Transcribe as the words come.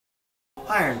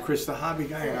Hi, I'm Chris the Hobby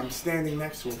Guy, and I'm standing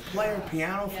next to a player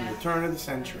piano from the turn of the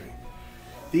century.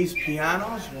 These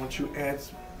pianos, once you add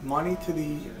money to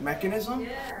the mechanism,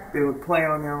 they would play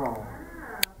on their own.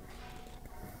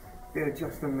 They're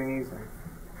just amazing.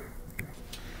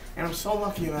 And I'm so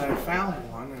lucky that I found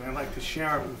one, and I'd like to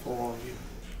share it with all of you.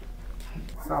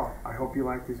 So, I hope you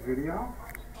like this video.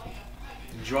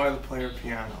 Enjoy the player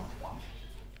piano.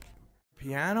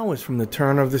 Piano is from the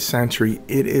turn of the century.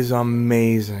 It is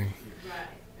amazing.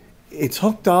 It's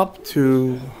hooked up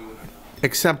to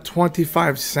accept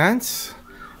 25 cents,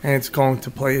 and it's going to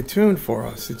play a tune for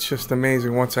us. It's just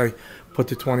amazing. Once I put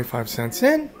the 25 cents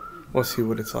in, we'll see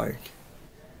what it's like.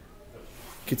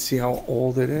 You can see how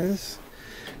old it is.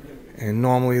 And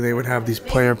normally they would have these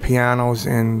player pianos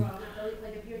in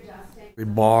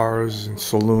bars and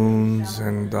saloons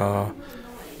and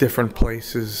different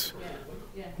places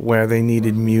where they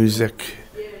needed music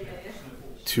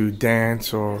to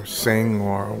dance or sing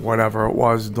or whatever it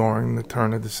was during the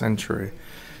turn of the century.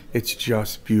 It's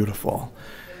just beautiful.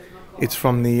 It's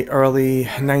from the early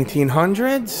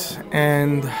 1900s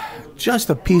and just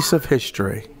a piece of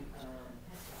history.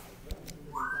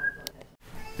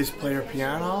 This player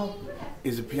piano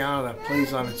is a piano that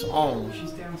plays on its own,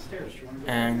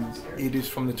 and it is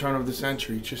from the turn of the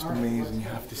century. It's just amazing. You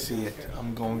have to see it.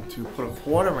 I'm going to put a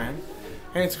quarter in,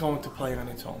 and it's going to play on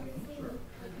its own.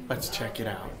 Let's check it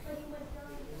out.